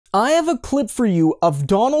I have a clip for you of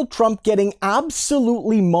Donald Trump getting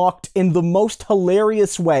absolutely mocked in the most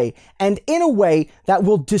hilarious way, and in a way that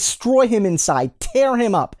will destroy him inside, tear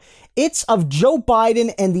him up. It's of Joe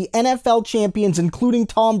Biden and the NFL champions, including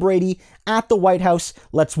Tom Brady, at the White House.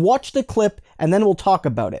 Let's watch the clip, and then we'll talk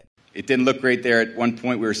about it. It didn't look great there. At one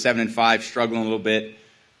point, we were 7-5, struggling a little bit,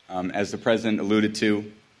 as the president alluded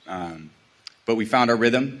to. But we found our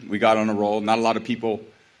rhythm. We got on a roll. Not a lot of people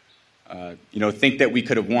think that we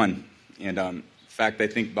could have won. And in fact, I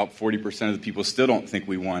think about 40% of the people still don't think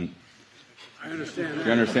we won. I understand that.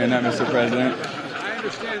 You understand that, Mr. President? I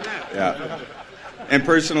understand that. Yeah. And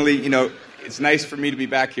personally, it's nice for me to be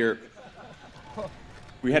back here.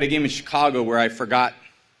 We had a game in Chicago where I forgot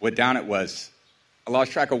what down it was. I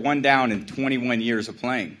lost track of one down in 21 years of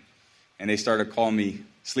playing. And they started calling me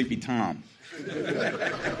Sleepy Tom.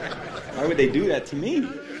 Why would they do that to me?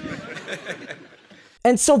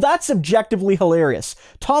 And so that's objectively hilarious.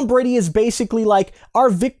 Tom Brady is basically like, our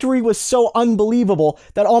victory was so unbelievable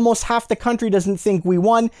that almost half the country doesn't think we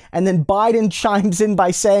won. And then Biden chimes in by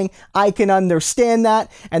saying, I can understand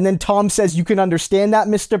that. And then Tom says, you can understand that,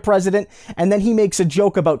 Mr. President. And then he makes a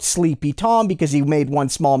joke about Sleepy Tom because he made one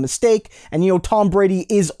small mistake. And Tom Brady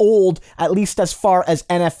is old, at least as far as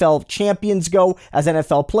NFL champions go, as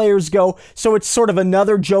NFL players go. So it's sort of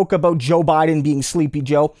another joke about Joe Biden being Sleepy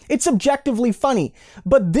Joe. It's objectively funny.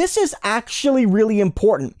 But this is actually really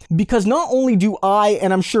important because not only do I,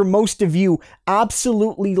 and I'm sure most of you,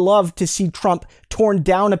 absolutely love to see Trump torn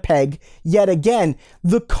down a peg, yet again,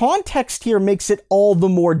 the context here makes it all the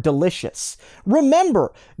more delicious.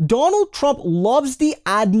 Remember, Donald Trump loves the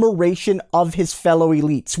admiration of his fellow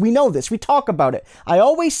elites. We know this. We talk about it. I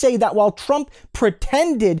always say that while Trump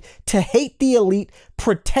pretended to hate the elite,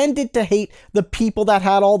 pretended to hate the people that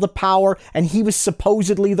had all the power, and he was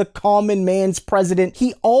supposedly the common man's president,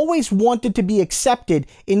 he always wanted to be accepted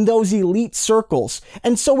in those elite circles.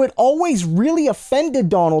 And so it always really offended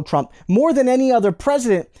Donald Trump more than any other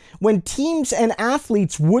president when teams and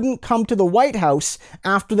athletes wouldn't come to the White House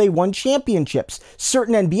after they won championships.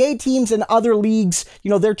 Certain NBA teams and other leagues,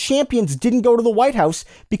 their champions didn't go to the White House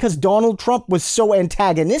because Donald Trump was so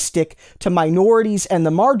antagonistic to minorities and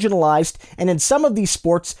the marginalized. And in some of these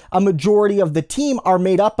sports, a majority of the team are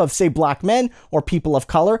made up of, say, black men or people of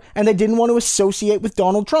color, and they didn't want to associate with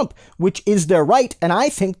Donald Trump, which is their right, and I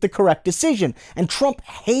think the correct decision. And Trump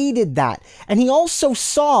hated that. And he also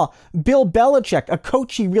saw Bill Belichick, a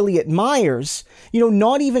coach he really admires,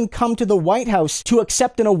 not even come to the White House to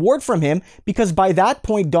accept an award from him because by that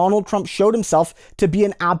point, Donald Trump showed himself to be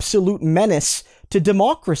an absolute menace to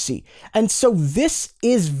democracy. And so this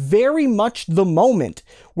is very much the moment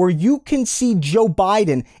where you can see Joe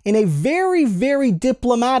Biden in a very, very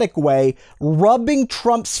diplomatic way rubbing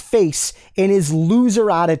Trump's face in his loser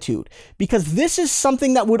attitude. Because this is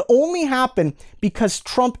something that would only happen because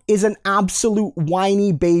Trump is an absolute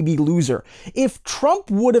whiny baby loser. If Trump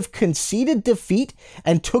would have conceded defeat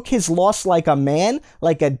and took his loss like a man,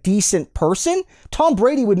 like a decent person, Tom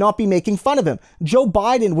Brady would not be making fun of him. Joe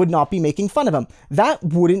Biden would not be making fun of him. That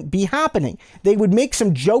wouldn't be happening. They would make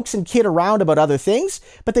some jokes and kid around about other things,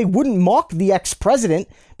 but they wouldn't mock the ex-president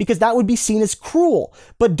because that would be seen as cruel.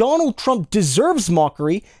 But Donald Trump deserves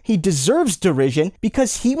mockery. He deserves derision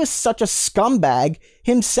because he was such a scumbag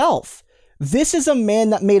himself. This is a man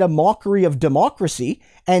that made a mockery of democracy,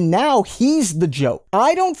 and now he's the joke.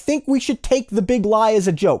 I don't think we should take the big lie as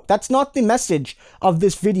a joke. That's not the message of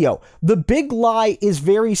this video. The big lie is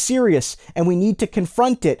very serious, and we need to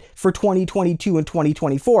confront it for 2022 and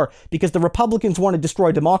 2024 because the Republicans want to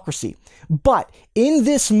destroy democracy. But in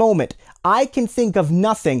this moment, I can think of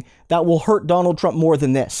nothing that will hurt Donald Trump more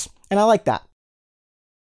than this, and I like that.